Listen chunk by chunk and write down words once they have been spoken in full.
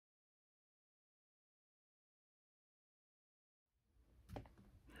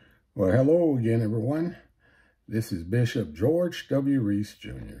Well, hello again, everyone. This is Bishop George W. Reese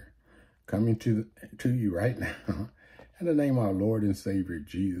Jr. coming to you right now in the name of our Lord and Savior,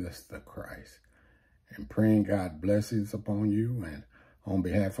 Jesus the Christ, and praying God blessings upon you, and on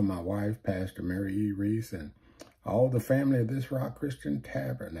behalf of my wife, Pastor Mary E. Reese, and all the family of this Rock Christian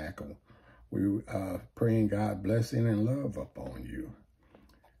Tabernacle. We praying God blessing and love upon you.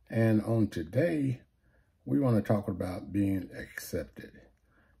 And on today, we want to talk about being accepted.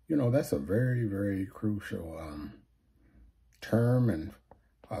 You know, that's a very, very crucial term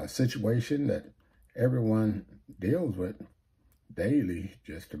and situation that everyone deals with daily,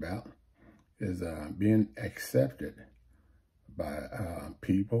 just about, is being accepted by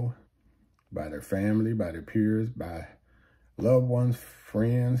people, by their family, by their peers, by loved ones,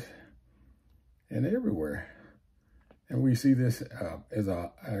 friends, and everywhere. And we see this as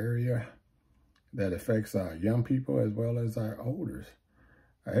an area that affects our young people as well as our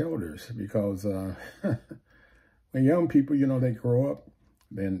elders, because when young people, you know, they grow up,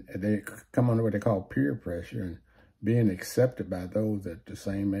 then they come under what they call peer pressure and being accepted by those at the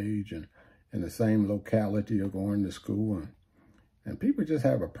same age and in the same locality of going to school. And people just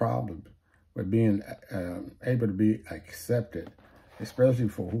have a problem with being able to be accepted, especially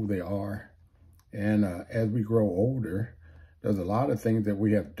for who they are. And as we grow older, there's a lot of things that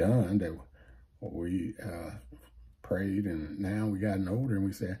we have done that we prayed, and now we gotten older and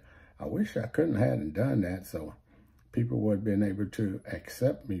we said, I wish I hadn't done that, so people would have been able to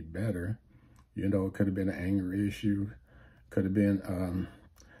accept me better. You know, it could have been an anger issue, could have been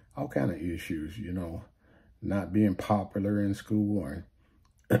all kind of issues, you know, not being popular in school or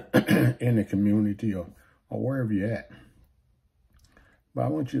in the community or wherever you're at. But I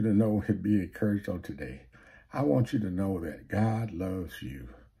want you to know, and be encouraged on today. I want you to know that God loves you.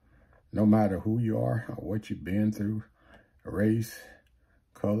 No matter who you are or what you've been through, race,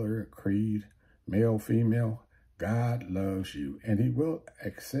 color, creed, male, female, God loves you, and he will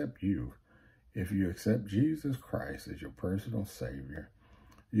accept you. If you accept Jesus Christ as your personal Savior,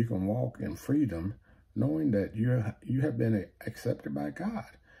 you can walk in freedom knowing that you have been accepted by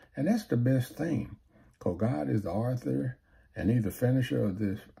God. And that's the best thing, because God is the author and he's the finisher of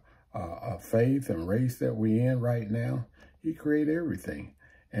this faith and race that we're in right now. He created everything.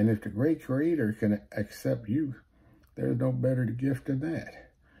 And if the great creator can accept you, there's no better gift than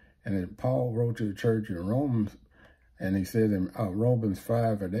that. And then Paul wrote to the church in Romans, and he said in Romans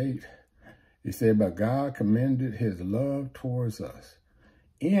 5:8, he said, but God commended his love towards us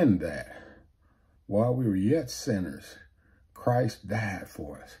in that while we were yet sinners, Christ died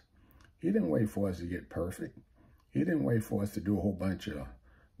for us. He didn't wait for us to get perfect. He didn't wait for us to do a whole bunch of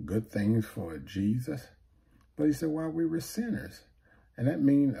good things for Jesus. But he said, while we were sinners. And that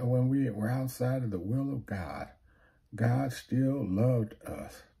means when we were outside of the will of God, God still loved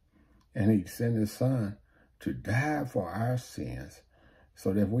us. And he sent his son to die for our sins,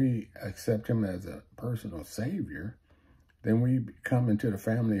 so that if we accept him as a personal Savior, then we come into the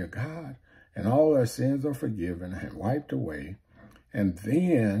family of God, and all our sins are forgiven and wiped away. And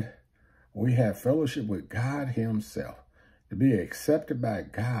then we have fellowship with God himself. To be accepted by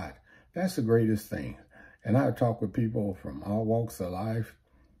God, that's the greatest thing. And I talk with people from all walks of life,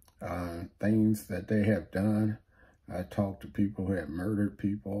 things that they have done. I talk to people who have murdered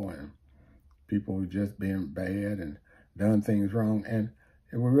people and people who just been bad and done things wrong. And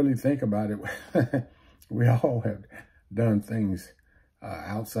if we really think about it, we all have done things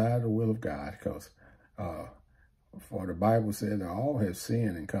outside the will of God, because for the Bible says that all have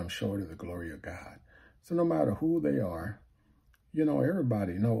sinned and come short of the glory of God. So no matter who they are, you know,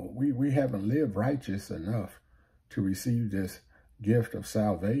 everybody know we haven't lived righteous enough to receive this gift of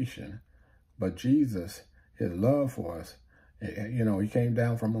salvation. But Jesus, his love for us, you know, he came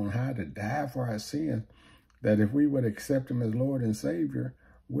down from on high to die for our sins, that if we would accept him as Lord and Savior,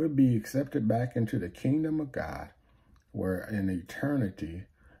 we'll be accepted back into the kingdom of God, where in eternity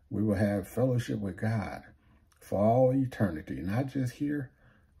we will have fellowship with God for all eternity, not just here,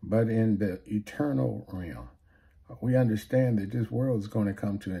 but in the eternal realm. We understand that this world is going to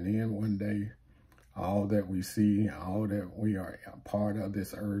come to an end one day. All that we see, all that we are a part of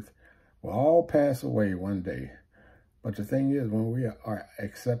this earth, will all pass away one day. But the thing is, when we are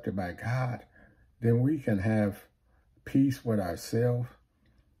accepted by God, then we can have peace with ourselves,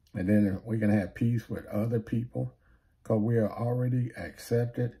 and then we can have peace with other people, because we are already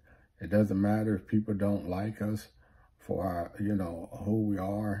accepted. It doesn't matter if people don't like us for our, you know, who we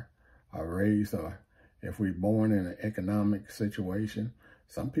are, our race, or if we're born in an economic situation.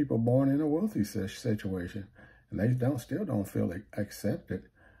 Some people born in a wealthy situation, and they still don't feel accepted.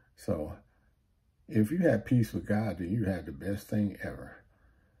 So if you have peace with God, then you have the best thing ever.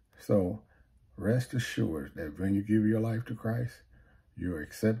 So rest assured that when you give your life to Christ, you're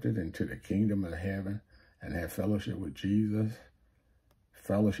accepted into the kingdom of heaven and have fellowship with Jesus,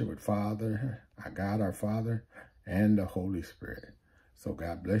 fellowship with Father, our God, our Father, and the Holy Spirit. So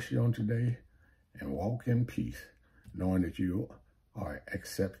God bless you on today, and walk in peace, knowing that you are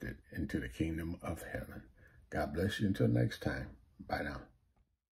accepted into the kingdom of heaven. God bless you until next time. Bye now.